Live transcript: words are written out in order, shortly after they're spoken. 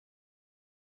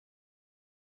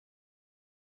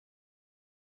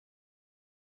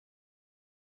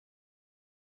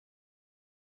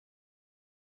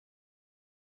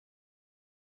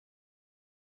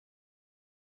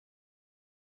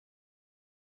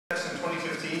In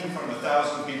 2015 from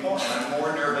 1,000 people, and I'm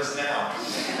more nervous now.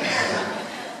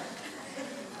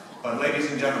 But ladies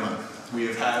and gentlemen, we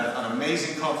have had an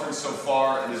amazing conference so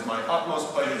far. It is my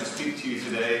utmost pleasure to speak to you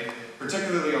today,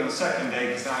 particularly on the second day,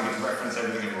 because now I get to reference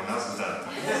everything everyone else has done.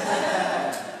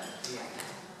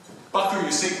 Buckle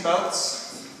your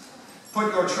seatbelts.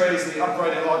 Put your trays in the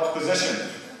upright and locked position,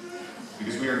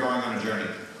 because we are going on a journey.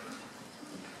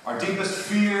 Our deepest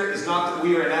fear is not that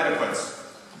we are inadequate.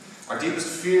 Our deepest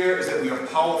fear is that we are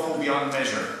powerful beyond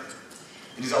measure.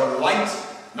 It is our light,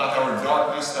 not our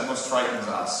darkness, that most frightens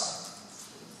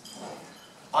us.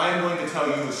 I am going to tell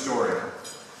you a story.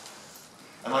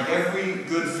 And like every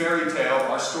good fairy tale,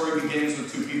 our story begins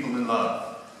with two people in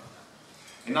love.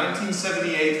 In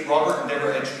 1978, Robert and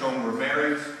Deborah Edgecombe were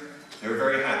married. They were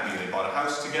very happy. They bought a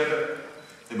house together.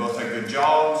 They both had good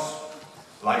jobs.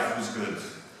 Life was good.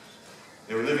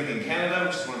 They were living in Canada,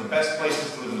 which is one of the best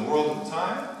places to live in the world at the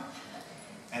time.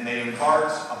 And they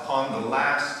embarked upon the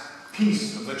last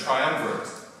piece of the triumvirate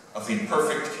of the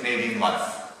perfect Canadian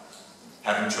life,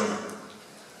 having children.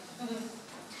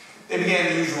 They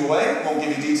began the usual way, won't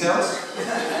give you details.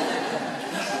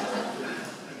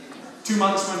 2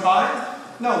 months went by,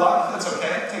 no luck, that's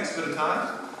okay, it takes a bit of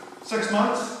time. 6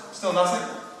 months, still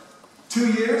nothing.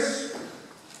 2 years,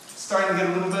 starting to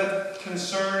get a little bit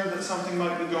concerned that something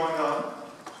might be going on.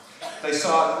 They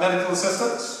sought medical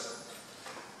assistance.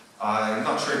 I'm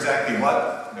not sure exactly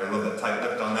what, they're a little bit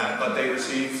tight-lipped on that, but they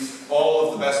received all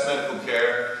of the best medical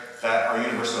care that our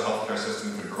universal healthcare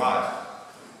system could provide.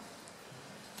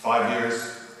 5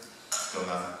 years, still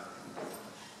nothing.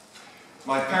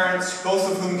 My parents,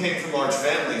 both of whom came from large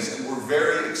families and were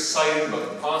very excited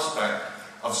about the prospect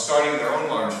of starting their own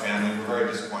large family, were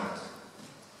very disappointed.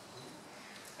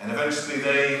 And eventually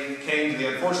they came to the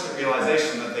unfortunate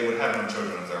realization that they would have no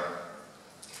children of their own.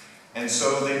 And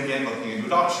so they began looking into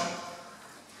adoption.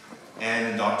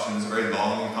 And adoption is a very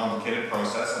long and complicated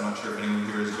process. I'm not sure if anyone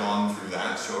here has gone through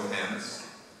that. Show of hands.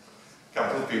 A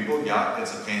couple of people, yeah,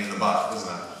 it's a pain in the butt, isn't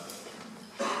it?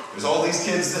 There's all these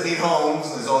kids that need homes,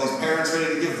 and there's all these parents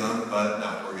ready to give them, but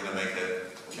no, we're going to make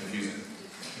it confusing.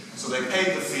 So they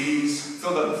paid the fees,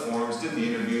 filled out the forms, did the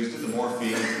interviews, did the more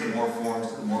fees, did the more forms,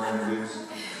 did the more interviews.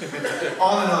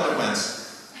 On and on it went.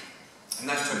 And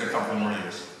that took a couple more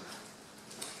years.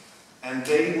 And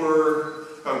they were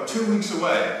about 2 weeks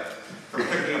away from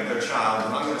picking up their child,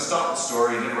 and I'm going to stop the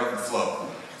story and interrupt the flow.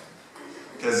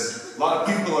 Because a lot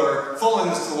of people are following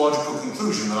this to the logical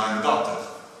conclusion that I'm adopted.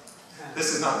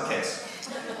 This is not the case.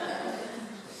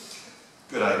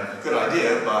 Good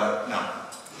idea, but no.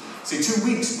 See, 2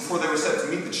 weeks before they were set to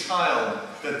meet the child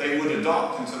that they would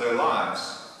adopt into their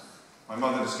lives, my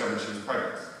mother discovered she was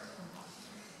pregnant.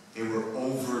 They were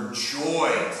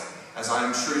overjoyed, as I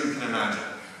am sure you can imagine,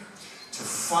 to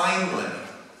finally,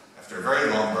 after a very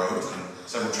long road and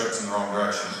several trips in the wrong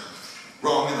direction,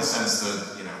 wrong in the sense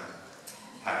that, you know,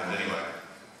 happened anyway.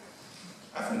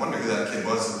 I often wonder who that kid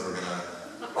was that they were going to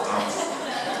adopt.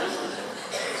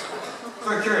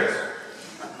 Very curious.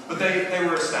 But they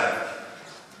were ecstatic.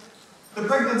 The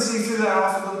pregnancy threw that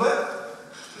off a little bit,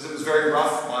 because it was very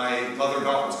rough. My mother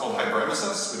got what's called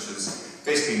hyperemesis, which is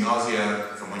basically nausea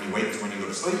from when you wake to when you go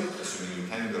to sleep, assuming you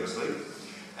can go to sleep.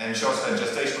 And she also had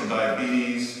gestational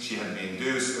diabetes, she had to be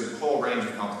induced, there was a whole range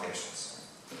of complications.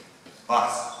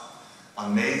 But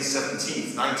on May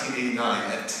 17th,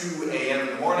 1989, at 2 a.m. in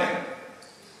the morning,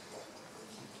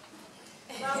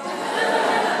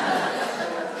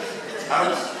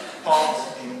 out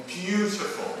popped a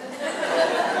beautiful,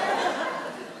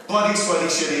 bloody, sweaty,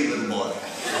 shitty little boy.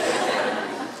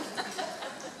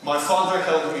 My father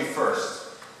held me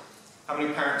first. How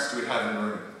many parents do we have in the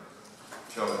room?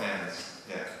 Show of hands.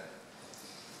 Yeah.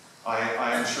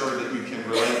 I am sure that you can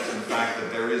relate to the fact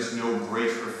that there is no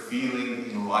greater feeling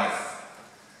in life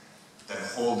than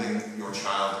holding your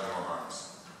child in your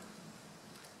arms.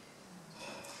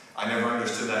 I never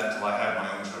understood that until I had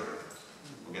my own children.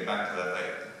 We'll get back to that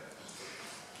later.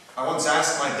 I once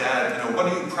asked my dad, you know, what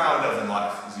are you proud of in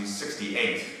life? Because he's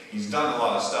 68. He's done a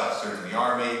lot of stuff, served in the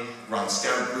army, run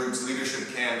scout groups,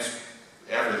 leadership camps,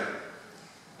 everything.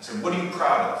 I said, what are you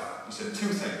proud of? He said, 2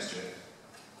 things, Jim.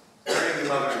 Marrying your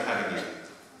mother and having you.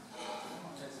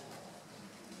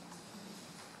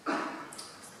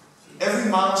 Every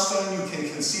milestone you can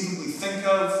conceivably think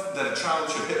of that a child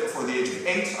should hit before the age of 8,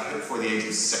 I hit before the age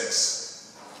of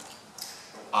 6.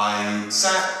 I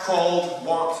sat, crawled,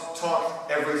 walked,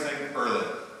 talked, everything early.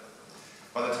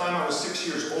 By the time I was 6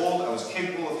 years old, I was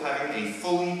capable of having a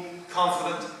fully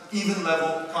confident, even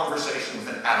level conversation with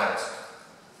an adult.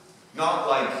 Not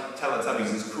like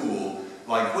Teletubbies is cool,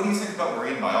 like, what do you think about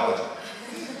marine biology?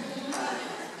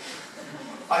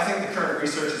 I think the current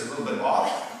research is a little bit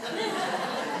off.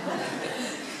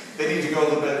 They need to go a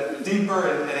little bit deeper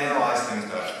and analyze things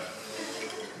better.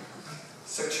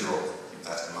 6-year-old, keep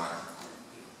that in mind.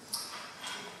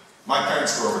 My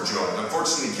parents were overjoyed.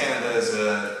 Unfortunately, Canada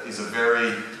is a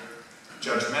very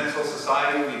judgmental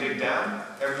society when you dig down.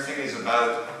 Everything is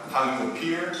about how you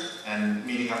appear and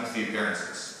meeting up to the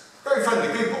appearances. Very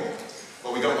friendly people,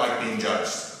 but we don't like being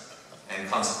judged. And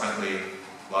consequently,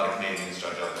 a lot of Canadians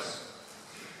judge others.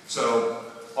 So,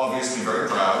 obviously very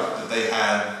proud that they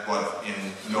had what, in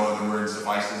no other words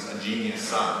suffices, a genius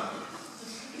son.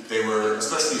 They were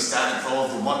especially ecstatic for all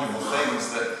of the wonderful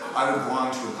things that I would go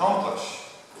on to accomplish.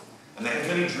 And they had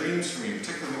many dreams for me,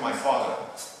 particularly my father.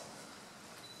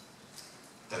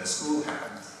 Then school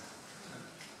happened.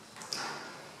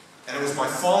 And it was my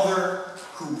father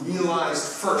who realized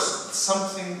first that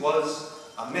something was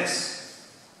amiss.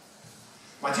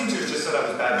 My teachers just said I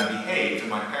was badly behaved, and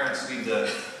my parents need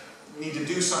to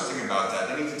do something about that.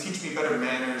 They need to teach me better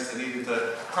manners. They needed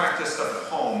to practice stuff at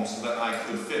home so that I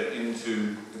could fit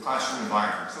into the classroom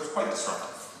environment. So it was quite disruptive.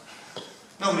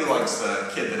 Nobody likes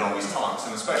the kid that always talks,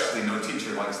 and especially no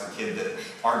teacher likes the kid that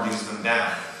argues them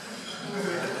down.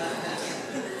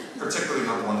 Particularly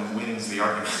not the one that wins the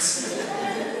arguments.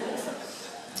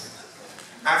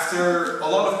 After a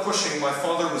lot of pushing, my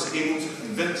father was able to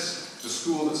convince the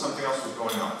school that something else was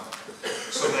going on.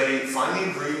 So they finally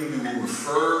agreed to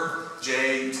refer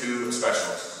Jay to a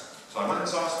specialist. So I went and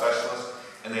saw a specialist,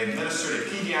 and they administered a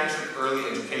pediatric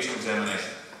early education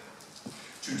examination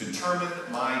to determine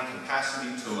my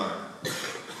capacity to learn.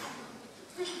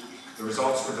 The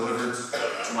results were delivered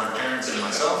to my parents and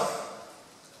myself.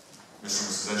 Mr.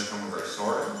 and Mrs. Edgecombe were very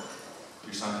sorry.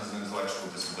 Your son has an intellectual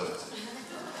disability.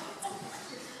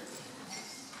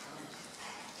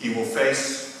 He will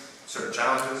face certain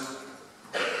challenges.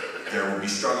 There will be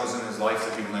struggles in his life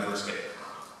that he will never escape.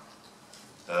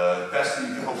 The best that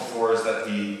you can hope for is that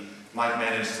he might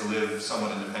manage to live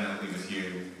somewhat independently with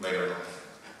you later in life.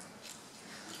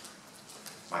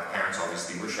 My parents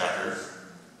obviously were shattered.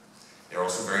 They were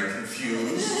also very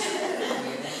confused.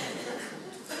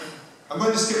 I'm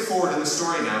going to skip forward in the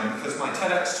story now because my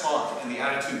TEDx talk and the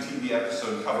Attitude TV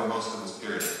episode cover most of this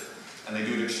period, and they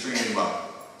do it extremely well.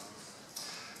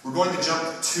 We're going to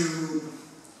jump to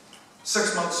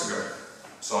 6 months ago.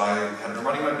 So I have been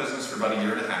running my business for about 1.5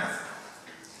 years,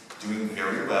 doing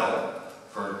very well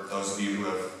for those of you who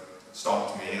have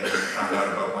stalked me and found out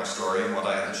about my story and what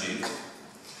I have achieved.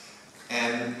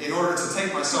 And in order to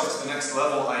take myself to the next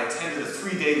level, I attended a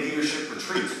 3-day leadership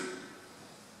retreat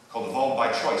called Evolve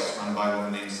by Choice, run by a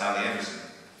woman named Sally Anderson.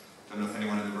 Don't know if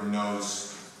anyone in the room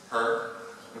knows her.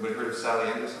 Anybody heard of Sally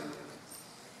Anderson?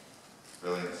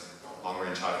 Brilliant.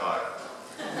 Long-range high five.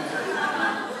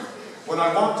 When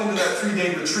I walked into that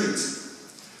 3-day retreat,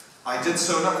 I did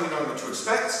so not really knowing what to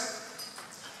expect,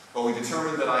 but we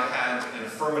determined that I had an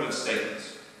affirmative statement.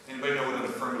 Anybody know what an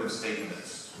affirmative statement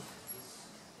is?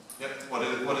 Yep. What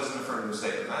is an affirmative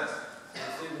statement, Matt? An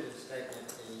affirmative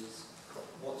statement is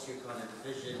what's your kind of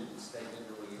vision statement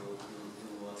or your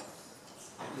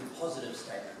positive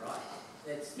statement, right?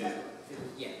 That's yeah.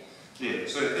 Yeah.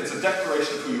 So it's a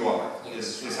declaration of who you are, Yeah.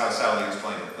 is how Sally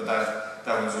explained it. But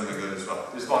that one's really good as well.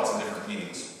 There's lots of different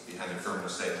meanings behind an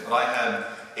affirmative statement. But I had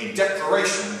a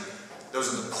declaration that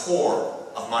was at the core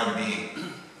of my being.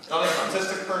 Not as an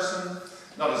autistic person,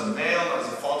 not as a male, not as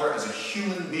a father, as a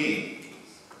human being.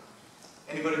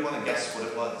 Anybody want to guess what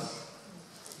it was?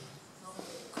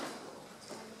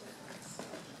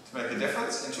 To make a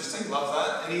difference? Interesting. Love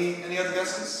that. Any other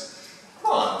guesses?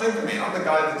 Come on, think of me. I'm the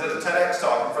guy that did a TEDx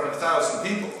talk in front of 1,000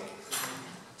 people.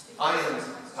 I am,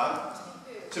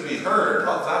 to be heard.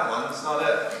 Love that one. It's not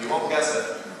it. You won't guess it.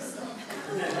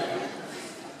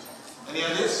 Any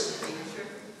ideas? Leadership.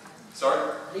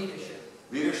 Sorry? Leadership.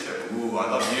 Leadership. Ooh, I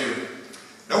love you.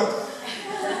 Nope.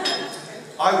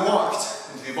 I walked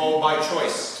into the Evolve by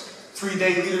Choice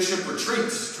 3-day leadership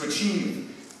retreat to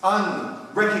achieve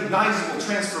unrecognizable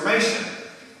transformation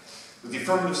with the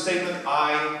affirmative statement,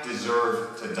 I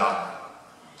deserve to die.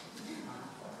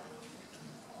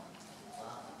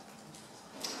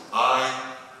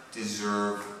 I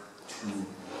deserve to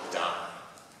die.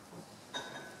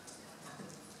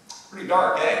 Pretty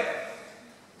dark, eh?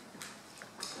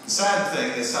 The sad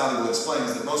thing, as Sally will explain,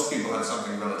 is that most people have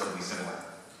something relatively similar.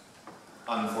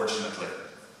 Unfortunately.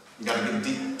 You've got to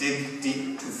dig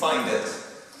deep to find it,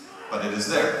 but it is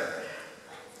there.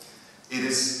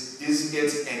 Is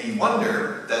it any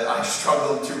wonder that I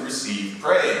struggled to receive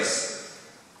praise?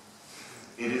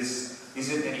 Is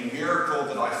it any miracle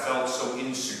that I felt so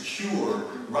insecure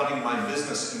running my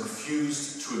business and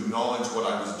refused to acknowledge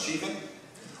what I was achieving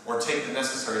or take the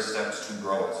necessary steps to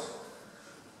grow it?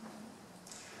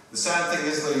 The sad thing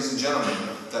is, ladies and gentlemen,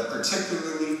 that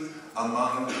particularly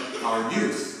among our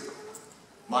youth,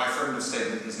 my affirmative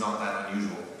statement is not that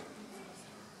unusual.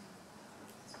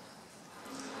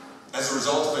 As a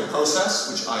result of a process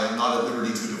which I am not at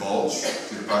liberty to divulge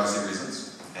due to privacy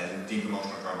reasons and deep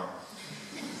emotional trauma,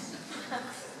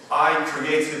 I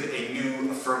created a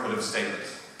new affirmative statement.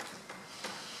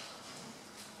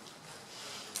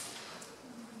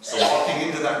 So walking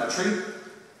into that retreat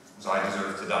was I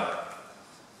deserve to die.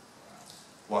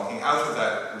 Walking out of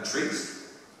that retreat,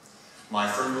 my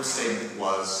affirmative statement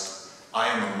was, I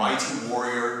am a mighty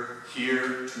warrior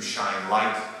here to shine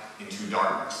light into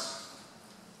darkness.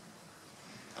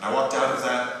 And I walked out of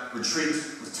that retreat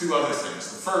with two other things.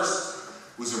 The first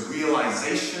was a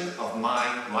realization of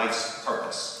my life's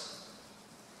purpose,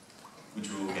 which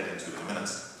we will get into in a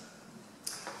minute.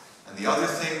 And the other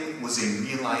thing was a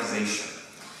realization.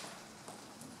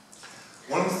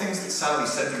 One of the things that Sally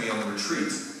said to me on the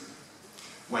retreat,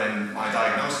 when my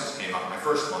diagnosis came up, my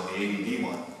first one, the ADD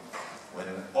one, when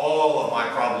all of my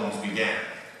problems began,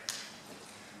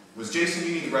 was, Jason,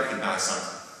 you need to recognize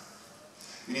something.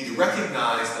 You need to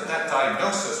recognize that that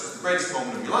diagnosis was the greatest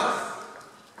moment of your life.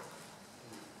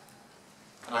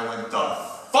 And I went, the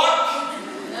fuck?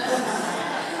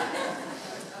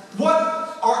 What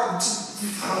are...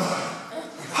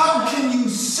 How can you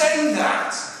say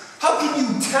that? How can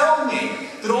you tell me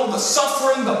that all the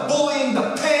suffering, the bullying,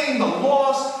 the pain, the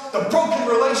loss, the broken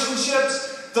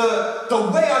relationships,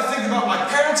 the way I think about my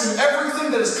parents and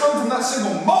everything that has come from that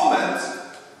single moment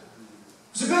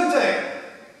was a good thing?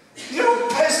 You know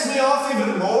what pissed me off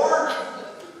even more?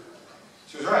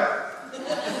 She was right.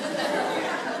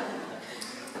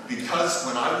 Because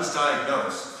when I was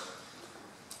diagnosed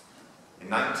in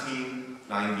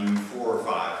 1994 or 5,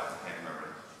 I can't remember,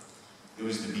 it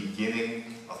was the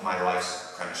beginning of my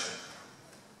life's apprenticeship.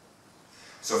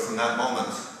 So from that moment,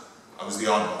 I was the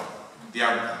oddball, the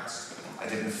outcast. I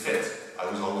didn't fit. I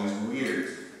was always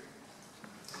weird.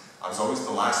 I was always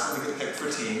the last one to get picked for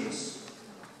teams,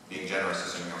 being generous,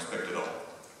 assuming I was picked at all.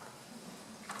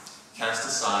 Cast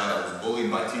aside, I was bullied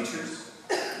by teachers,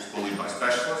 I was bullied by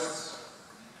specialists.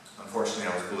 Unfortunately,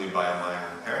 I was bullied by my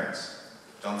own parents.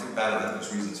 Don't think bad of them,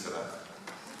 there's reasons for that.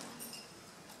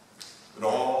 But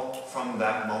all from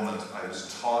that moment, I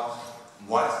was taught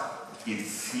what it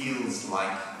feels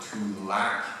like to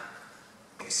lack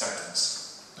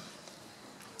acceptance.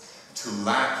 To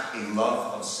lack a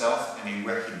love of self and a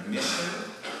recognition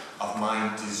of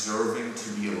my deserving to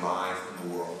be alive in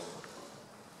the world.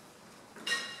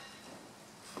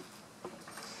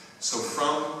 So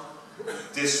from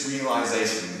this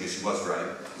realization, because she was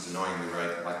right, she's annoyingly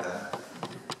right like that,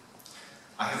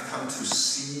 I have come to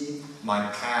see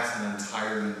my path in an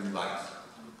entirely new light.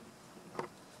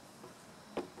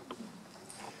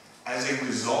 As a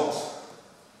result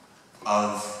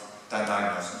of that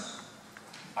diagnosis,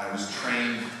 I was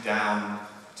trained down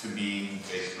to being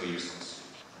basically useless.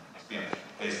 Yeah,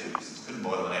 basically useless. Couldn't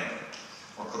boil an egg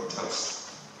or cook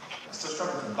toast. I still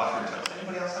struggle with butter toast.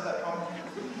 Anybody else have that problem?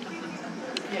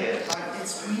 Yeah,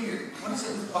 it's weird. What is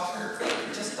it with butter?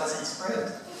 It just doesn't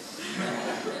spread.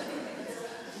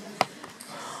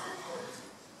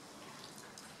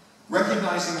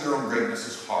 Recognizing your own greatness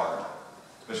is hard,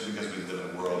 especially because we live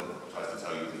in a world that tries to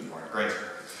tell you that you aren't great.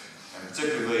 And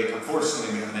particularly,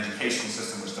 unfortunately, we have an education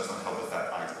system which doesn't help with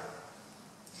that either.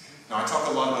 Now, I talk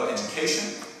a lot about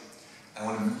education, and I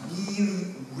want to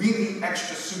be really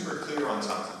extra super clear on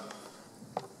something.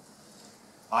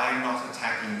 I am not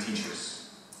attacking teachers.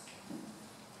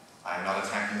 I am not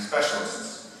attacking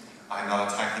specialists. I am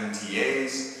not attacking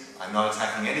TAs. I'm not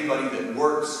attacking anybody that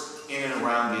works in and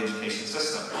around the education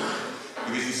system.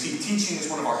 Because you see, teaching is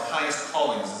one of our highest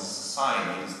callings as a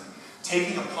society. It's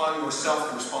taking upon yourself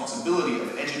the responsibility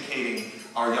of educating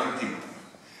our young people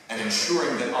and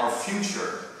ensuring that our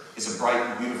future is a bright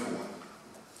and beautiful one.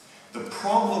 The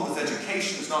problem with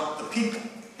education is not the people,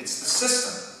 it's the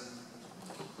system.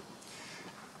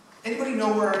 Anybody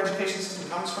know where our education system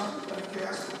comes from? Out of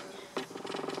curiosity?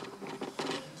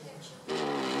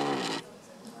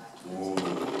 Ooh,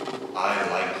 I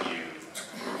like you.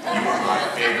 You are my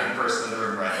favorite person in the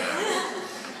room right now.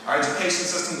 Our education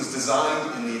system was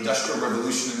designed in the Industrial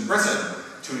Revolution in Britain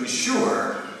to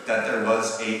ensure that there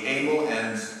was an able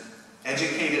and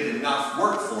educated enough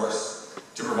workforce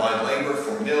to provide labor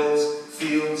for mills,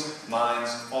 fields, mines,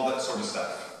 all that sort of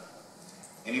stuff.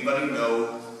 Anybody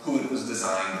know who it was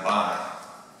designed by?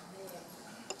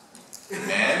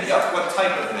 Man? Yep, what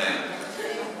type of man?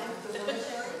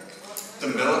 The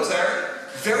military?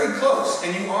 Very close,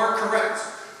 and you are correct,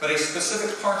 but a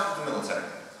specific part of the military.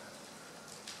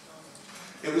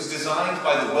 It was designed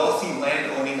by the wealthy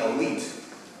land-owning elite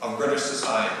of British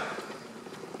society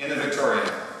in the Victorian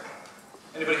era.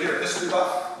 Anybody here a history buff?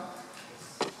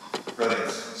 Brilliant.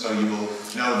 So you will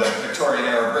know that Victorian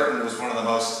era Britain was one of the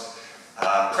most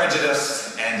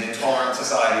prejudiced and intolerant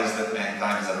societies that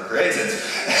mankind has ever created.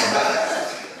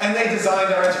 And they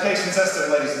designed our education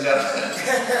system, ladies and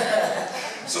gentlemen.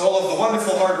 So all of the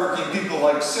wonderful, hardworking people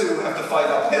like Sue have to fight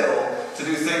uphill to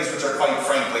do things which are quite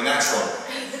frankly natural.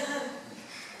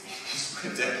 It's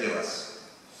ridiculous.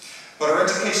 But our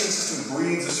education system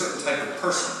breeds a certain type of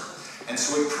person, and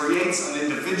so it creates an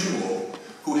individual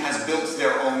who has built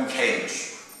their own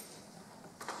cage.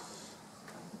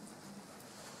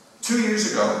 2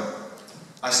 years ago,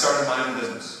 I started my own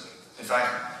business. In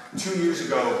fact, 2 years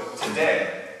ago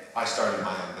today, I started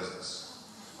my own business.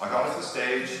 I got off the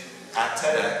stage at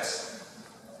TEDx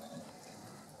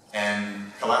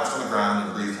and collapsed on the ground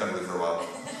and breathed heavily for a while.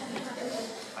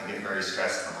 I get very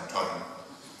stressed when I'm talking.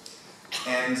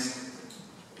 And,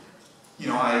 you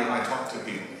know, I talked to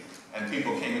people. And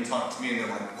people came and talked to me and they're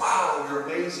like, wow, you're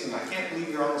amazing. I can't believe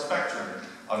you're on the spectrum.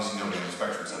 Obviously nobody on the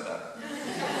spectrum said that.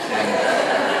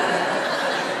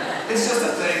 It's just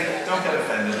a thing. Don't get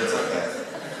offended. It's okay.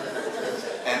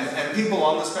 And people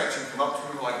on the spectrum come up to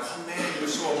me and are like, oh man, you're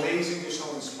so amazing. You're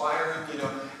so inspiring. You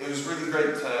know, it was really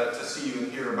great to see you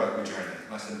and hear about your journey.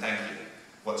 And I said, thank you.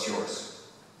 What's yours?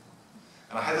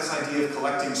 And I had this idea of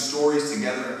collecting stories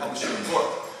together and publishing a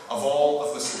book of all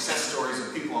of the success stories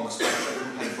of people on the spectrum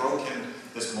who had broken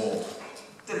this mold.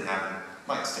 Didn't happen.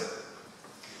 Might still.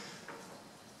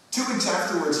 2 weeks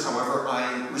afterwards, however,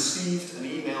 I received an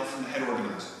email from the head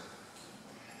organizer.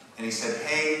 And he said,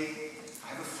 hey, I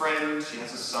have a friend, she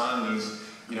has a son, he's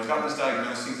got this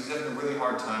diagnosis, he's having a really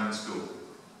hard time in school.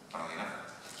 Finally enough.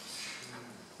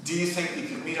 Do you think you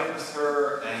could meet up with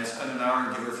her and spend an hour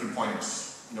and give her a few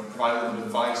pointers? You know, provide a little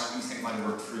advice, what do you think might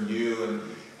work for you?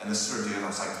 And this sort of deal, and I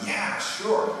was like, yeah,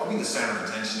 sure, I'll be the center of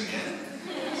attention again.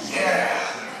 Yeah!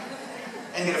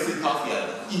 And get a free coffee out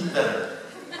of it, even better.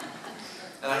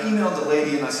 And I emailed the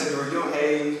lady and I said to her, yo,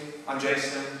 hey, I'm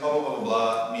Jason, blah, blah, blah, blah,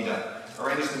 blah, meet up.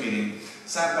 Arranged the meeting,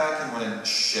 sat back and went,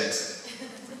 shit.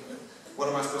 What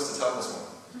am I supposed to tell this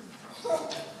woman?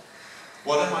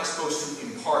 What am I supposed to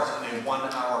impart in a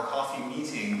 1-hour coffee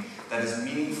meeting that is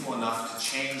meaningful enough to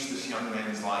change this young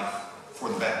man's life for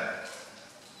the better?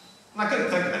 And I couldn't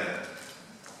think of anything.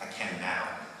 I can now,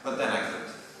 but then I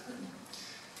couldn't.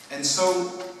 And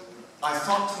so I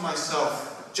thought to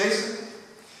myself, Jason,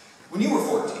 when you were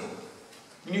 14,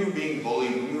 when you were being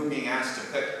bullied, when you were being asked to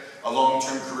pick a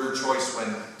long-term career choice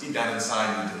when deep down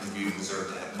inside you didn't really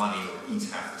deserve to have money or eat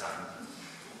half the time,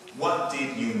 what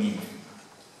did you need?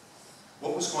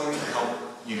 What was going to help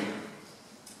you?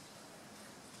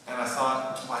 And I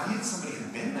thought, well, I needed somebody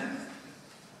who'd been there.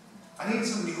 I needed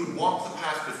somebody who'd walked the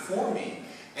path before me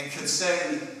and could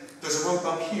say, there's a road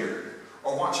bump here,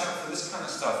 or watch out for this kind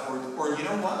of stuff, or you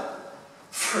know what?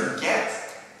 Forget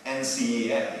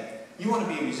NCEA. You want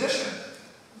to be a musician.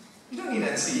 You don't need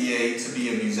NCEA to be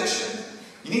a musician.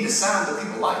 You need a sound that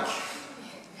people like.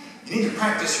 You need to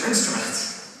practice your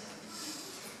instruments.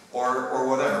 Or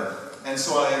whatever. And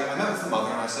so I met with the mother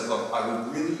and I said, look, I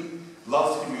would really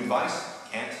love to give you advice.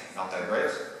 Can't, not that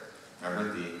great.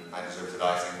 Remember the I deserve to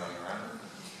die thing going around.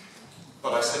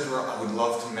 But I said to her, I would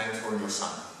love to mentor your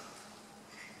son.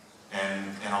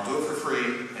 And I'll do it for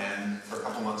free, and for a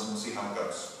couple months, and we'll see how it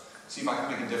goes. See if I can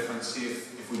make a difference, see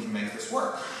if we can make this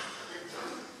work.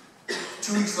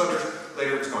 2 weeks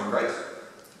later, it's going great.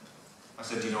 I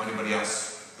said, do you know anybody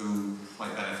else who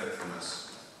might benefit from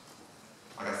this?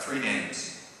 I got 3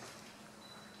 names.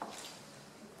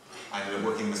 I ended up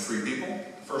working with 3 people,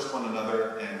 first one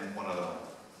another, and one other one.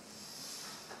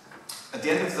 At the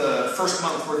end of the first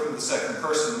month working with the second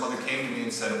person, the mother came to me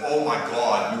and said, oh my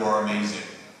God, you are amazing.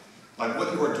 Like,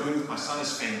 what you are doing with my son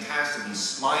is fantastic. He's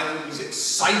smiling, he's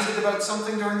excited about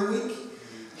something during the week.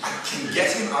 I can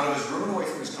get him out of his room, away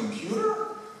from his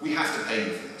computer. We have to pay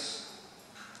you for this.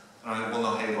 And I went, well,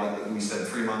 no, hey, like we said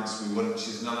 3 months, we wouldn't. She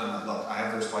said, no, look, I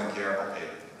have this white care, I'll pay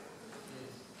you.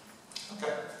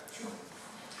 Okay, sure.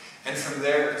 And from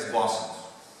there, it's blossomed.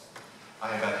 I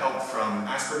have had help from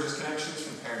Asperger's Connections,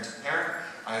 from parent to parent.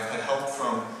 I have had help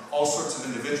from all sorts of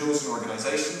individuals and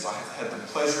organizations. I have had the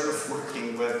pleasure of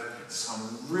working with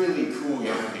some really cool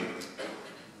young people.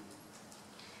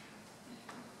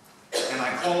 And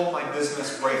I called my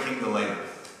business Breaking the Label.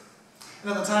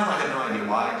 And at the time I had no idea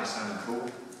why, it just sounded cool.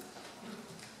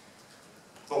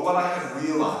 But what I have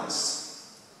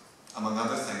realized, among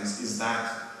other things, is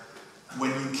that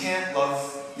when you can't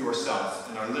love yourself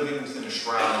and are living within a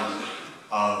shroud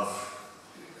of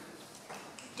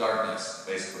darkness,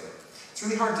 basically, it's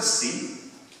really hard to see.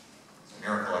 It's a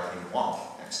miracle I can even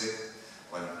walk, actually.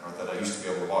 or that I used to be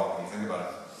able to walk when you think about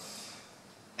it.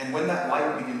 And when that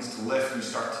light begins to lift, you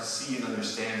start to see and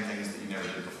understand things that you never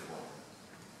did before.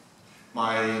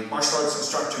 My martial arts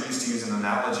instructor used to use an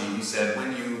analogy. He said,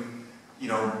 when you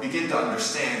begin to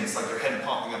understand, it's like your head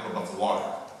popping up above the water.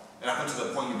 And up until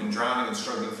that point, you've been drowning and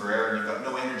struggling for air, and you've got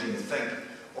no energy to think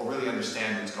or really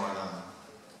understand what's going on.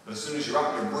 But as soon as you're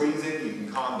up, you're breathing, you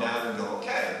can calm down and go,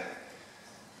 okay,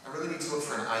 I really need to look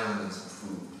for an island and some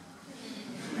food.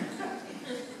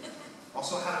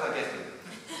 Also, how did I get here?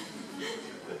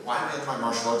 Why am I in my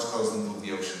martial arts clothes in the middle of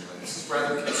the ocean? Like, this is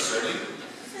rather concerning.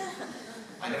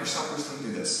 I never saw Bruce Lee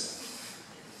do this.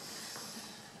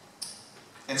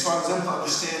 And so I was able to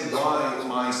understand why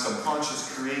my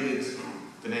subconscious created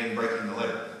the name breaking the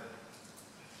limit.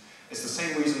 It's the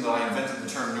same reason that I invented the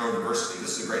term neurodiversity.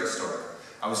 This is a great story.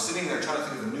 I was sitting there trying to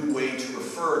think of a new way to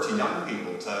refer to young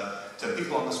people, to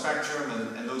people on the spectrum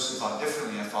and those who thought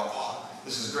differently. I thought, oh,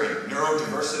 this is great.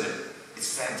 Neurodiversity.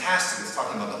 It's fantastic. It's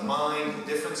talking about the mind, the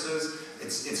differences.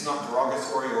 It's not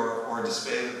derogatory or a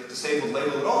disabled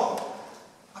label at all.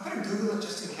 I better Google it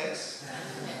just in case.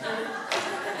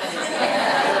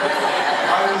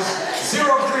 I was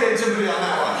zero creativity on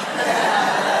that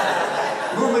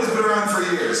one. Movement has been around for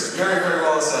years. Very, very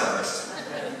well established.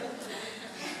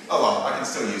 Oh well, I can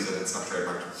still use it. It's not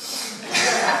trademarked.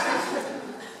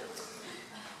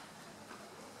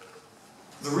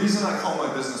 The reason I call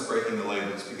my business Breaking the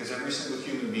Label is because every single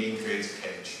human being creates a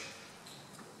cage.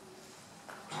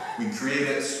 We create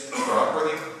it through our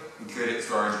upbringing, we create it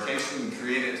through our education, we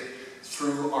create it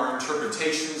through our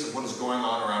interpretations of what is going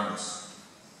on around us.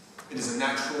 It is a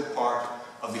natural part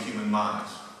of the human mind.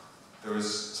 There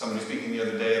was somebody speaking the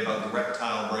other day about the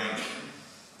reptile brain.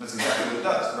 That's exactly what it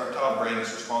does. The reptile brain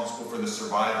is responsible for the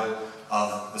survival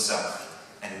of the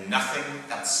self, and nothing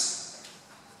else.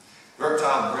 The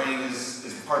reptile brain is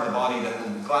the part of the body that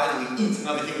will gladly eat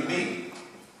another human being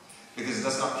because it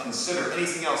does not consider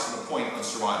anything else from the point of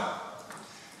survival.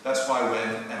 That's why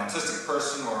when an autistic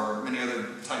person or many other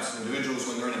types of individuals,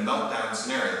 when they're in a meltdown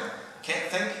scenario, can't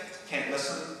think, can't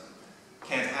listen,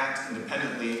 can't act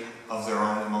independently of their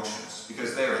own emotions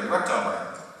because they are in the reptile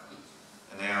brain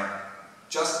and they are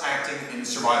just acting in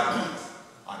survival mode.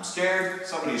 I'm scared,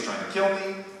 somebody's trying to kill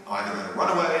me, I'm either going to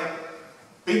run away,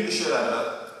 beat the shit out of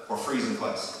it, or freeze in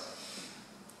place.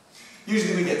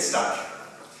 Usually we get stuck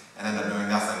and end up doing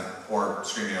nothing, or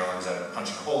screaming our lungs out,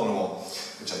 punching a hole in the wall,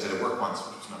 which I did at work once,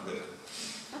 which was not good.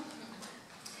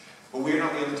 But we are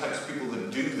not the only types of people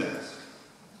that do that.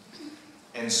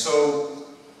 And so,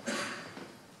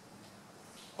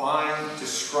 by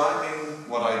describing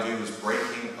what I do as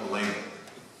breaking a label,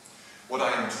 what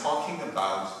I am talking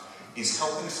about is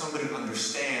helping somebody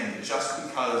understand that just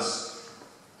because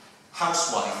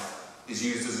housewife is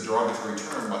used as a derogatory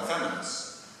term by feminists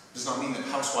does not mean that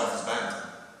housewife is bad.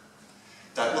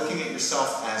 That looking at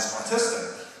yourself as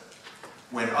autistic,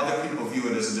 when other people view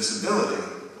it as a disability,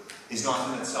 is not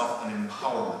in itself an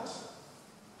empowerment.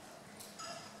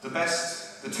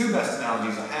 The two best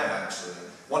analogies I have, actually,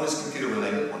 one is computer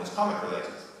related, one is comic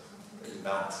related. There's a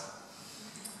balance.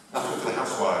 Nothing for the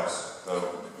housewives,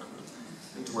 though.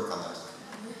 Need to work on that.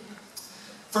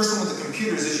 First one with the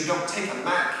computers is you don't take a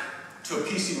Mac to a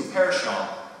PC repair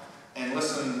shop and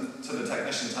listen to the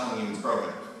technician telling you it's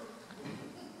broken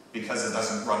because it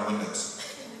doesn't run Windows.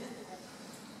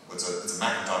 It's a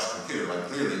Macintosh computer, like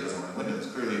clearly it doesn't run Windows,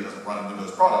 clearly it doesn't run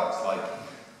Windows products, like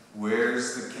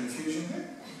where's the confusion here?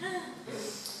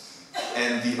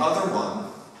 And the other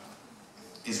one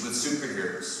is with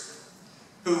superheroes.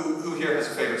 Who here has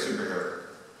a favorite superhero?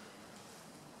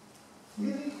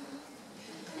 Really?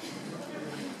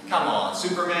 Come on,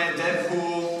 Superman,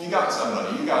 Deadpool, you got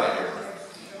somebody, you got it here.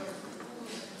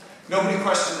 Nobody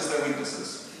questions their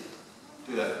weaknesses.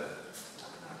 Do that.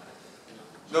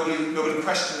 Nobody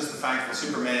questions the fact that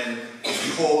Superman, if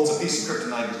he holds a piece of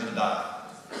kryptonite, is going to die.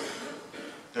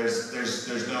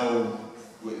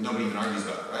 Nobody even argues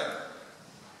about it, right?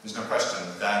 There's no question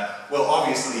that, well,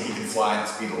 obviously he can fly at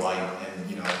the speed of light and,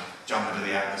 jump into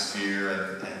the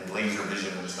atmosphere and laser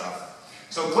vision and stuff.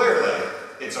 So clearly,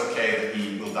 it's okay that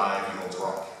he will die if he holds a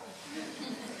rock.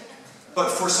 But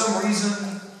for some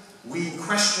reason, we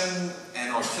question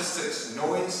an autistic's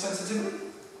noise sensitivity,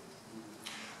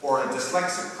 or a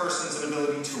dyslexic person's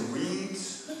inability to read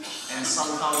and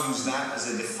somehow use that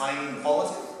as a defining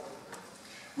quality.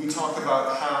 We talk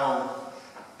about how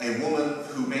a woman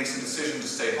who makes a decision to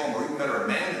stay home, or even better, a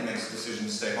man who makes a decision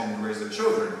to stay home to raise their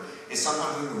children, is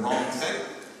somehow doing the wrong thing.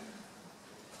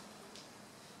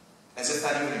 As if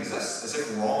that even exists, as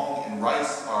if wrong and right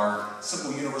are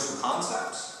simple universal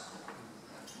concepts.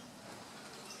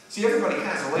 See, everybody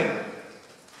has a label,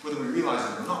 whether we realize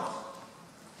it or not.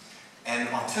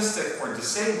 autistic or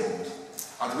disabled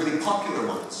are the really popular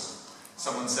ones.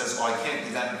 Someone says, well, I can't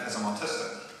do that because I'm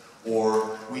autistic.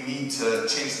 Or we need to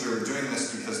change the way we're doing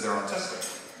this because they're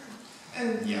autistic.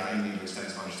 And yeah, you need to extend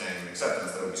some understanding and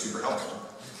acceptance. That would be super helpful.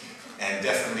 And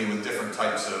definitely with different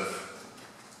types of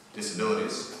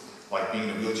disabilities, like being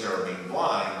in a wheelchair or being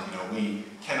blind, you know, we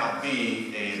cannot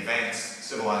be an advanced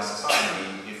civilized society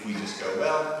if we just go,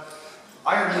 well,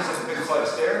 irony is just a big flight of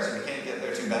stairs and we can't get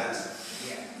there too bad.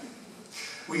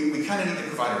 We kind of need to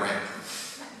provide a ramp.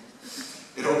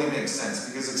 It only makes sense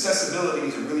because accessibility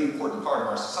is a really important part of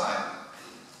our society,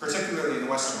 particularly in the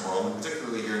Western world, and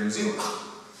particularly here in New Zealand.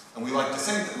 And we like to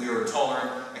think that we are a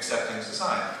tolerant, accepting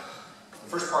society. The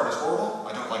first part is horrible.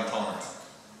 I don't like tolerance.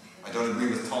 I don't agree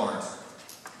with tolerance.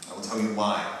 I will tell you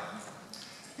why.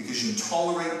 Because you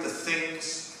tolerate the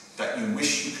things that you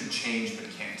wish you could change but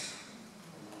can't.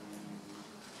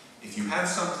 If you have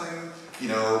something, you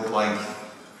know, like,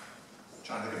 I'm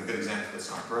trying to think of a good example that's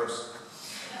not gross.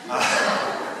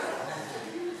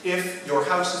 If your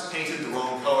house is painted the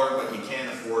wrong color but you can't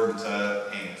afford to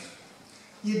paint it,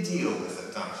 you deal with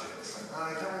it, don't you? It's like, oh,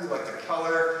 I don't really like the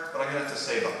color, but I'm going to have to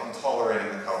save up. I'm tolerating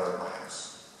the color of my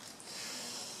house.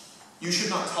 You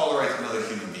should not tolerate another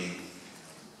human being.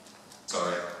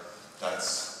 Sorry,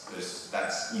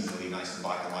 that's easily nice and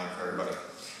black and white for everybody.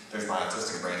 There's my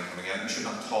autistic brain coming out. You should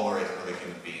not tolerate another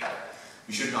human being.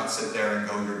 You should not sit there and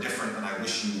go, you're different and I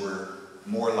wish you were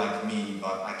more like me,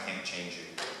 but I can't change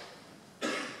you.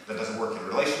 That doesn't work in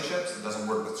relationships, it doesn't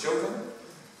work with children.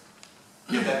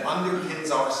 Yet that underpins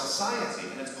our society,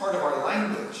 and it's part of our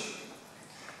language.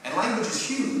 And language is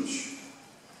huge.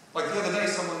 Like the other day,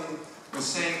 someone was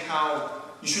saying how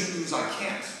you shouldn't use I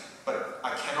can't, but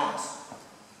I cannot.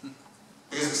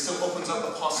 Because it still opens up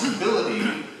the possibility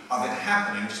of it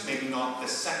happening, just maybe not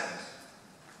this second.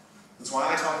 That's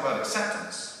why I talk about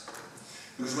acceptance.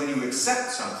 Because when you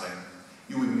accept something,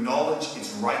 you acknowledge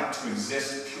its right to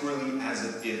exist purely as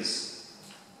it is.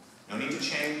 No need to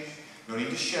change, no need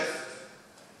to shift,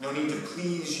 no need to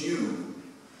please you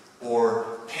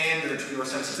or pander to your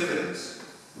sensitivities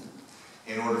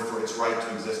in order for its right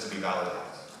to exist to be validated.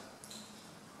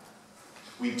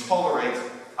 We tolerate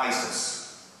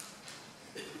ISIS,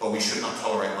 but we should not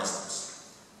tolerate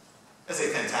Muslims. That's a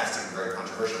fantastic and very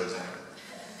controversial example.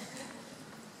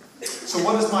 So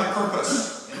what is my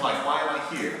purpose in life? Why am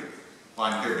I here? Well,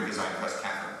 I'm here because I impressed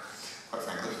Catherine, quite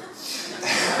frankly.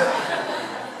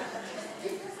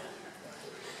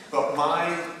 But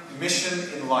my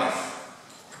mission in life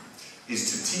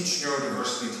is to teach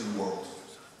neurodiversity to the world.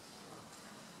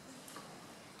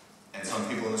 And some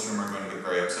people in this room are going to get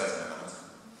very upset in a minute.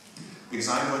 Because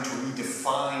I'm going to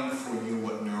redefine for you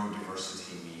what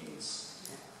neurodiversity means.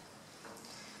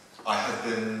 I have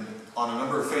been on a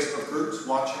number of Facebook groups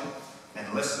watching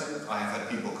and listening. I have had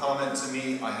people comment to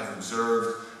me. I have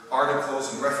observed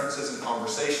articles and references and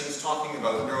conversations talking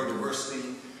about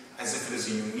neurodiversity as if it is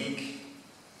a unique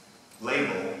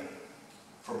label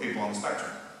for people on the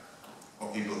spectrum,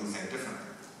 or people who think differently.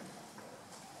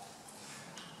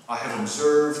 I have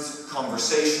observed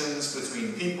conversations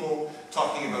between people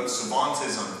talking about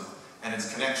savantism and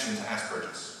its connection to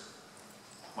Asperger's.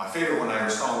 My favorite one I ever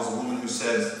saw was a woman who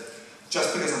said,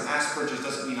 just because I'm Asperger's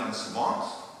doesn't mean I'm a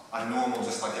savant. I'm normal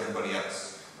just like everybody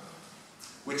else.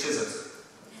 Which is it?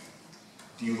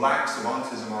 Do you lack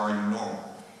savantism or are you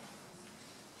normal?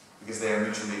 Because they are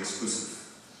mutually exclusive.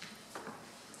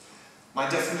 My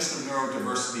definition of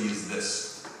neurodiversity is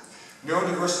this.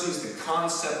 Neurodiversity is the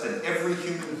concept that every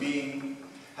human being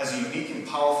has a unique and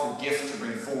powerful gift to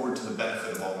bring forward to the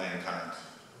benefit of all mankind.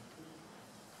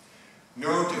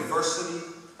 Neurodiversity,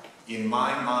 in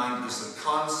my mind, is the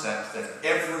concept that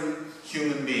every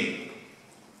human being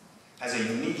has a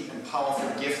unique and powerful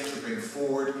gift to bring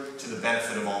forward to the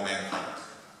benefit of all mankind.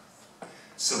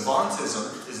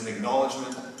 Savantism is an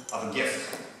acknowledgement of a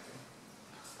gift.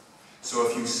 So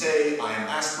if you say, I am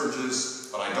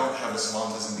Asperger's, but I don't have a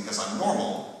savantism because I'm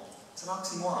normal, it's an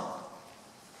oxymoron.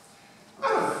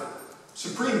 Out of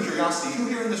supreme curiosity, who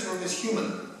here in this room is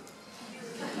human?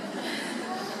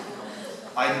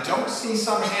 I don't see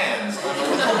some hands.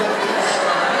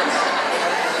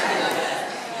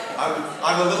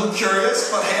 I'm a little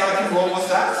curious, but hey, I can roll with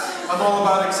that. I'm all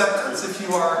about acceptance if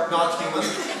you are not human.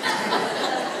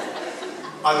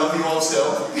 I love you all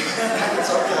still.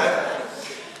 It's okay.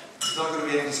 There's not going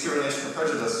to be any discrimination or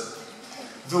prejudice.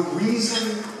 The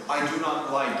reason I do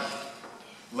not like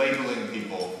labeling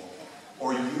people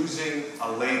or using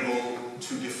a label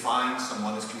to define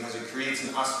someone is because it creates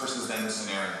an us versus them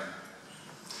scenario.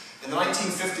 In the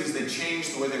 1950s, they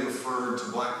changed the way they referred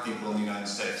to black people in the United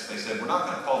States. They said, we're not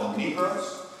going to call them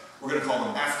Negroes, we're going to call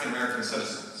them African American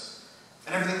citizens.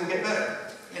 and everything will get better.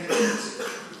 And it didn't.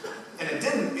 And it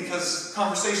didn't because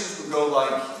conversations would go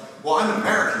like, well, I'm an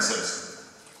American citizen,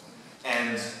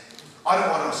 and I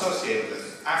don't want to associate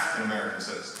with African American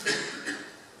citizens.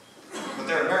 But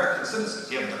they're American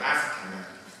citizens, yeah, but they're African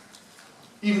American.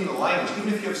 Even the language,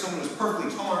 even if you have someone who's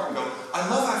perfectly tolerant and go, I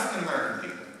love African American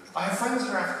people. I have friends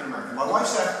that are African American. My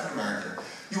wife's African American.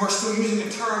 You are still using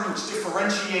a term which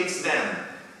differentiates them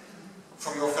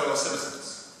from your fellow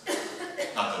citizens.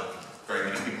 Not that very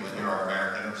many people in here are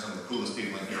American, or some of the coolest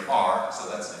people in here are, so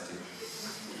that's empty.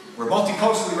 We're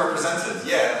multiculturally represented,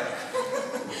 yeah.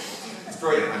 It's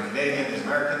brilliant. I'm Canadian, there's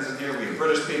Americans in here, we have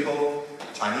British people,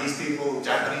 Chinese people,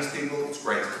 Japanese people, it's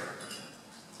great.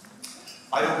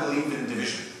 I don't believe in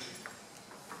division.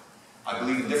 I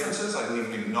believe in differences, I believe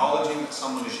in acknowledging that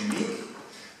someone is unique,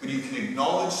 but you can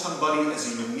acknowledge somebody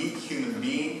as a unique human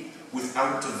being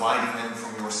without dividing them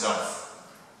from yourself.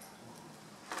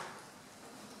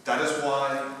 That is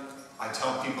why I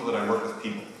tell people that I work with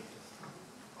people.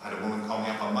 I had a woman call me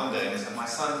up on Monday and said, my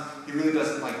son, he really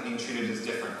doesn't like being treated as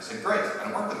different. I said, great, I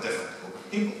don't work with different, I work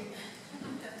with people.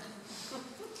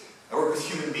 I work with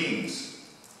human beings.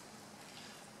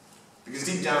 Because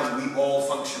deep down, we all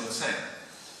function the same.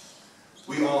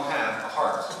 We all have a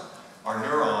heart. Our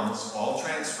neurons all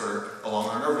transfer along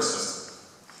our nervous system.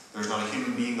 There's not a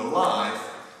human being alive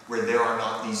where there are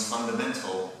not these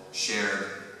fundamental shared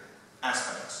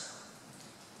aspects.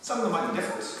 Some of them might be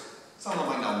different. Some of them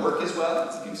might not work as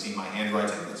well. You've seen my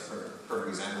handwriting, that's a perfect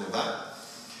example of that.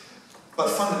 But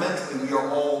fundamentally, we are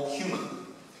all human.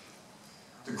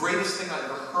 The greatest thing I've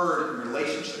ever heard in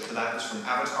relationship to that is from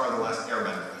Avatar: The Last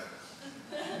Airbender.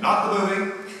 Not the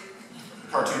movie,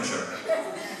 the cartoon show.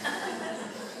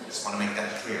 Just want to make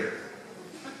that clear.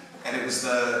 And it was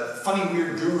the funny,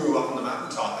 weird guru up on the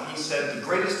mountaintop, and he said, the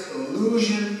greatest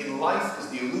illusion in life is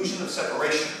the illusion of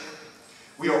separation.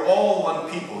 We are all one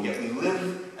people, yet we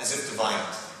live as if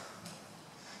divided.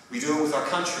 We do it with our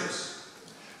countries.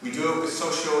 We do it with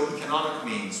socio-economic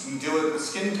means. We do it with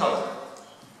skin color.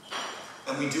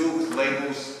 And we do it with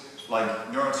labels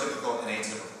like neurotypical and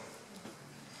atypical.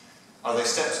 Are they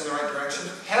steps in the right direction?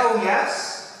 Hell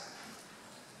yes!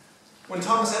 When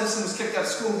Thomas Edison was kicked out of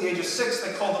school at the age of 6,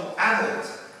 they called him adult.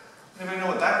 Anybody know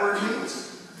what that word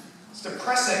means? It's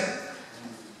depressing.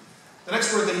 The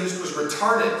next word they used was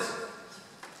retarded.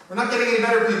 We're not getting any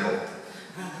better, people.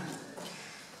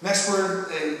 Next word,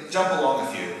 they jump along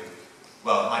a few.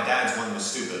 Well, my dad's one was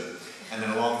stupid. And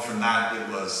then along from that, it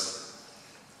was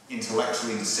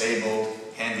intellectually disabled,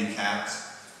 handicapped,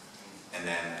 and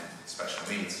then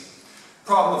special needs.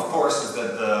 Problem, of course, is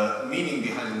that the meaning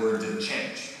behind the word didn't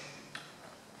change.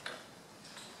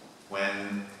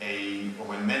 When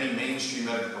many mainstream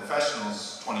medical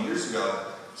professionals 20 years ago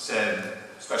said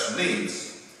special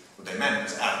needs, what they meant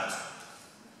was adult.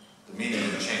 The meaning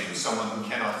didn't change. It was someone who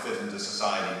cannot fit into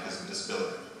society because of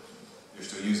disability. They're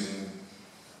still using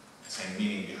the same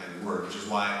meaning behind the word, which is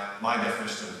why my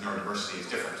definition of neurodiversity is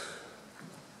different.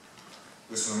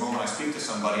 Because from the moment I speak to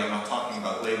somebody, I'm not talking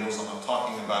about labels, I'm not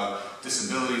talking about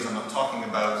disabilities, I'm not talking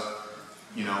about,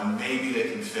 maybe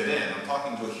they can fit in. I'm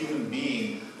talking to a human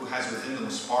being who has within them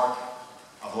a spark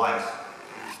of light,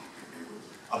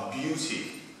 a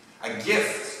beauty, a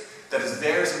gift that is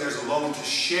theirs and theirs alone to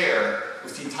share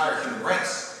with the entire human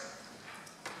race.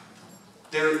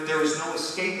 There is no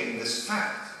escaping this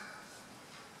fact.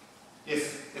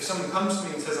 If someone comes to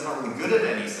me and says, I'm not really good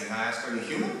at anything, I ask, are you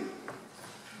human?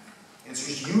 The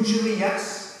answer is usually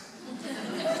yes.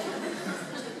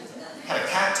 Had a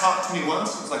cat talk to me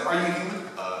once, and was like, are you human?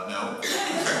 No.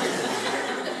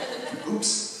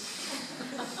 Oops.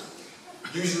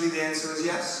 Usually the answer is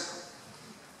yes.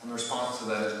 And the response to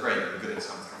that is, great, you're good at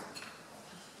something.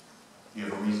 You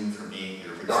have a reason for being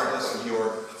here. Regardless of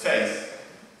your faith,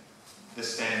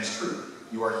 this stands true.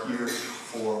 You are here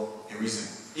for a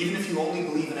reason. Even if you only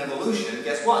believe in evolution,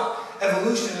 guess what?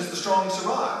 Evolution is the strong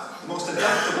survive. The most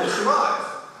adaptable survive.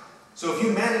 So if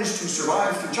you manage to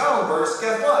survive through childbirth,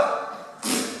 guess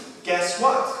what? Guess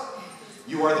what?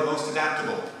 You are the most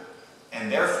adaptable.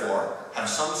 And therefore, have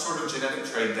some sort of genetic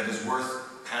trait that is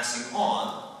worth passing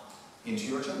on into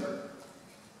your children.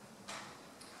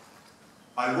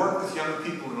 I work with young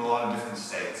people in a lot of different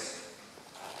states,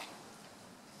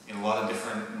 in a lot of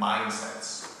different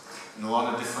mindsets, in a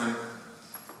lot of different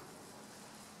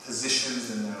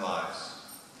positions in their lives.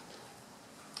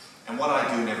 And what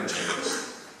I do never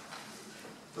changes.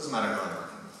 Doesn't matter who I'm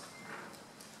working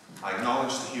with. I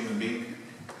acknowledge the human being,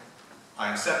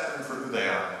 I accept them for who they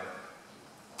are,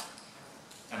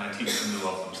 and I teach them to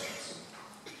love themselves.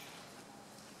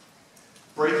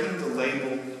 Breaking the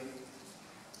label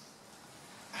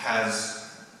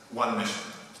has one mission.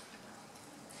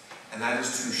 And that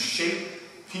is to shape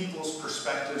people's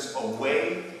perspectives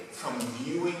away from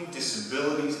viewing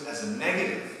disabilities as a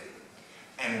negative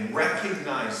and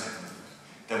recognizing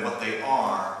that what they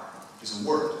are is a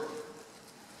word.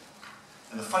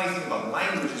 And the funny thing about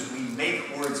language is we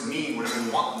make words mean whatever we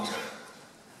want them to.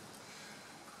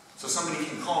 So somebody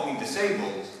can call me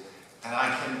disabled, and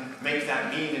I can make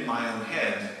that mean in my own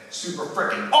head super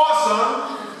frickin'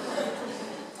 awesome!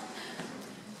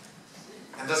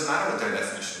 And it doesn't matter what their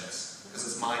definition is, because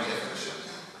it's my definition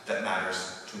that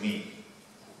matters to me.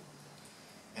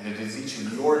 And it is each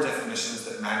of your definitions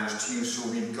that matters to you, so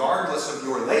regardless of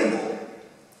your label,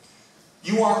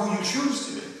 you are who you choose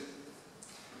to be.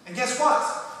 And guess what?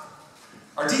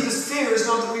 Our deepest fear is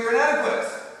not that we are inadequate.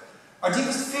 Our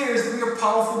deepest fear is that we are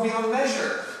powerful beyond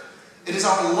measure. It is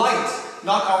our light,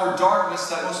 not our darkness,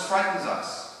 that most frightens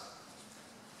us.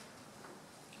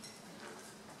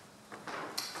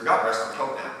 Forgot where's my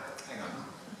coat now. Hang on.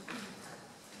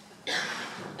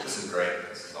 This is great.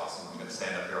 This is awesome. I'm going to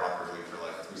stand up here awkwardly for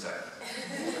like 3 seconds.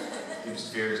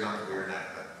 Deepest fear is not that we are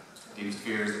inadequate. Deepest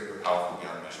fear is that we are powerful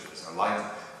beyond measure. It is our light,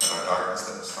 not our darkness,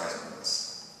 that most frightens us.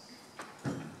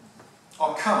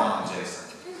 Oh, come on, Jason.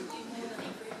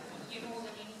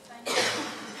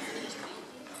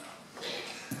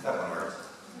 That one worked.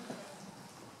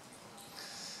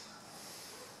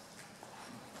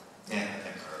 Yeah, I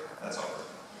think that's all.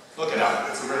 Look it up.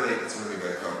 It's a really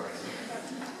great program.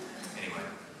 Anyway,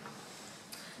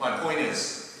 my point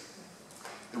is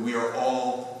that we are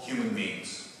all human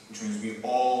beings, which means we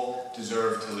all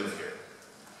deserve to live here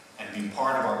and be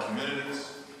part of our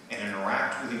communities and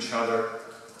interact with each other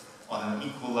on an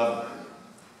equal level.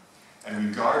 And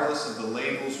regardless of the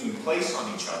labels we place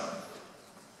on each other,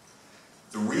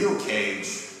 the real cage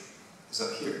is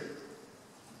up here.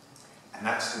 And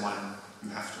that's the one you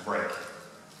have to break.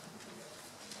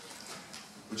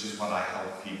 Which is what I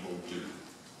help people do.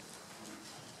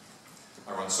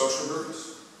 I run social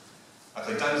groups. I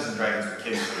play Dungeons and Dragons with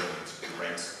kids who are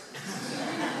great.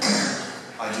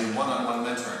 I do one-on-one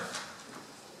mentoring,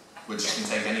 which can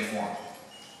take any form.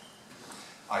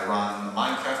 I run the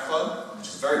Minecraft Club, which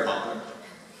is very popular.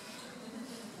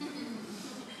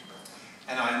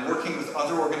 And I'm working with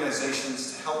other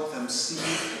organizations to help them see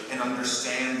and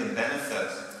understand the benefit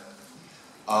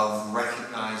of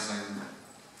recognizing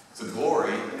the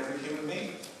glory in every human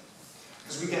being.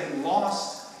 Because we get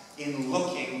lost in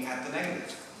looking at the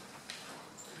negative.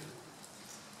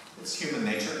 It's human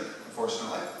nature,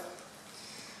 unfortunately.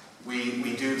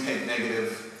 We do take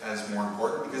negative as more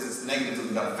important because it's the negative that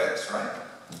we've got to fix, right?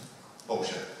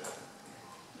 Bullshit.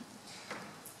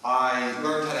 I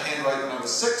learned how to handwrite when I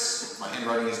was 6. My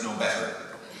handwriting is no better.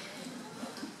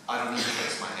 I don't need to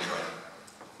fix my handwriting.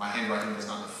 My handwriting does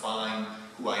not define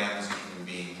who I am as a human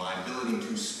being. My ability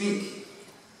to speak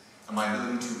and my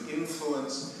ability to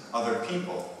influence other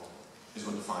people is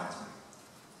what defines me.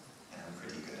 And I'm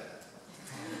pretty good at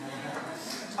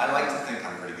it. I like to think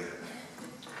I'm pretty good at it.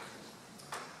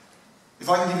 If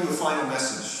I can give you a final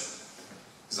message,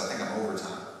 because I think I'm over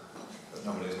time, but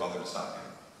nobody's bothered to stop me,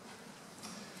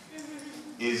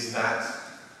 is that,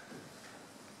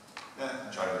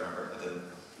 I try to remember, I didn't.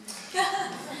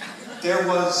 There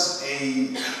was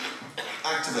a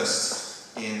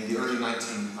activist in the early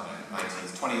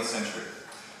 20th century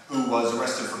who was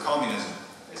arrested for communism,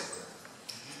 basically.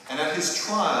 And at his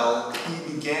trial,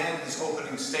 he began his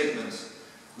opening statement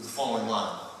with the following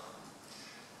line.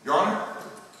 Your Honor,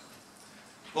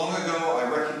 long ago I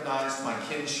recognized my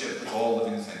kinship with all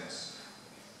living things.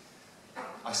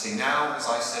 I say now as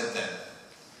I said then,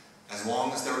 as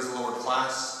long as there is a lower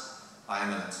class, I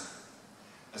am in it.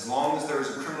 As long as there is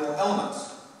a criminal element,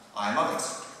 I am of it.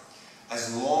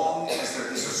 As long as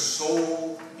there is a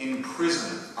soul in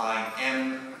prison, I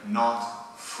am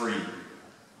not free.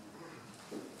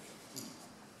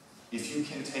 If you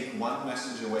can take one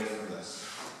message away from this,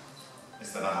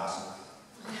 it's that I'm awesome.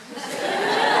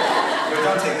 No,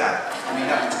 don't take that. I mean,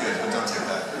 that was good, but don't take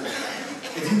that.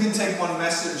 If you can take one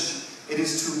message, it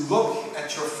is to look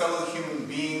at your fellow human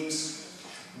beings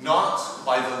not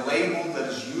by the label that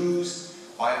is used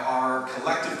by our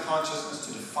collective consciousness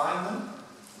to define them,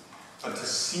 but to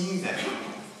see them,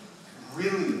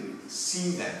 really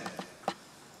see them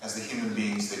as the human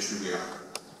beings they truly are.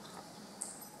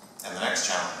 And the next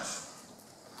challenge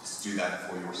is to do that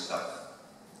for yourself.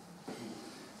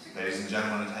 Ladies and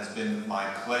gentlemen, it has been my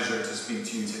pleasure to speak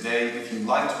to you today. If you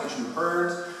liked what you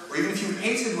heard, or even if you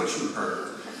hated what you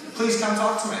heard, please come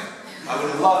talk to me. I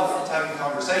would love to have a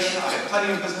conversation. I have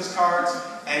plenty of business cards,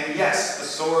 and yes, the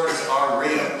swords are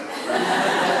real.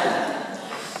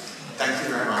 Thank you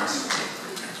very much.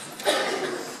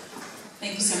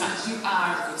 Thank you so much. You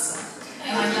are awesome.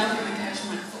 And I love your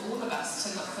encouragement for all of us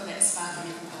to look for that spark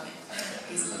in everybody.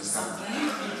 Is something,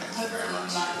 hopefully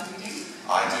you like reading.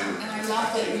 I do. And I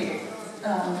love that you,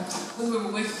 when we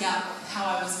were working out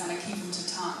how I was going to keep him to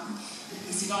time,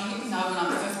 you said, oh, let me know when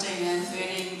I'm 15 in,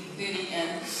 30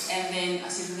 in, and then I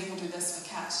said, and then we'll do this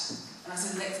for cut. And I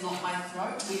said, that's not my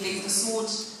throat. We leave the sword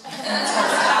in its